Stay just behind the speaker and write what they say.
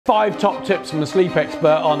5 top tips from a sleep expert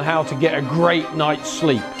on how to get a great night's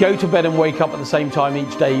sleep. Go to bed and wake up at the same time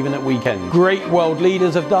each day, even at weekends. Great world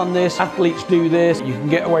leaders have done this, athletes do this. You can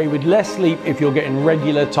get away with less sleep if you're getting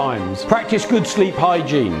regular times. Practice good sleep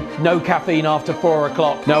hygiene. No caffeine after 4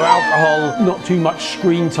 o'clock, no alcohol, not too much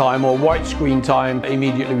screen time or white screen time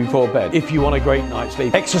immediately before bed if you want a great night's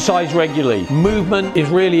sleep. Exercise regularly. Movement is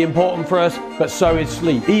really important for us, but so is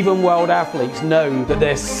sleep. Even world athletes know that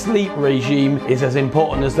their sleep regime is as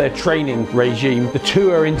important as their training regime. The two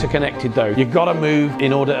are interconnected though. You've got to move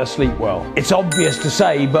in order to sleep well. It's obvious to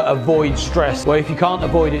say, but avoid stress. Well, if you can't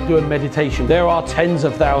avoid it, do a meditation. There are tens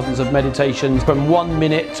of thousands of meditations from 1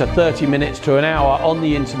 minute to 30 minutes to an hour on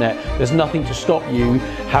the internet. There's nothing to stop you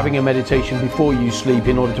having a meditation before you sleep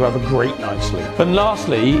in order to have a great night's sleep. And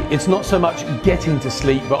lastly, it's not so much getting to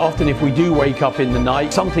sleep, but often if we do wake up in the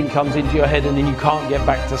night, something comes into your head and then you can't get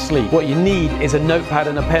back to sleep. What you need is a notepad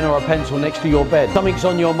and a pen or a pencil next to your bed. Something's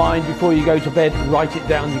on your mind before you go to bed, write it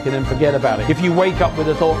down. You can then forget about it. If you wake up with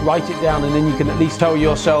a thought, write it down, and then you can at least tell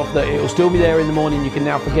yourself that it will still be there in the morning. You can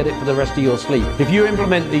now forget it for the rest of your sleep. If you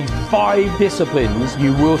implement these 5 disciplines,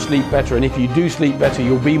 you will sleep better, and if you do sleep better,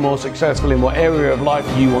 you'll be more successful in what area of life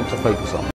you want to focus on.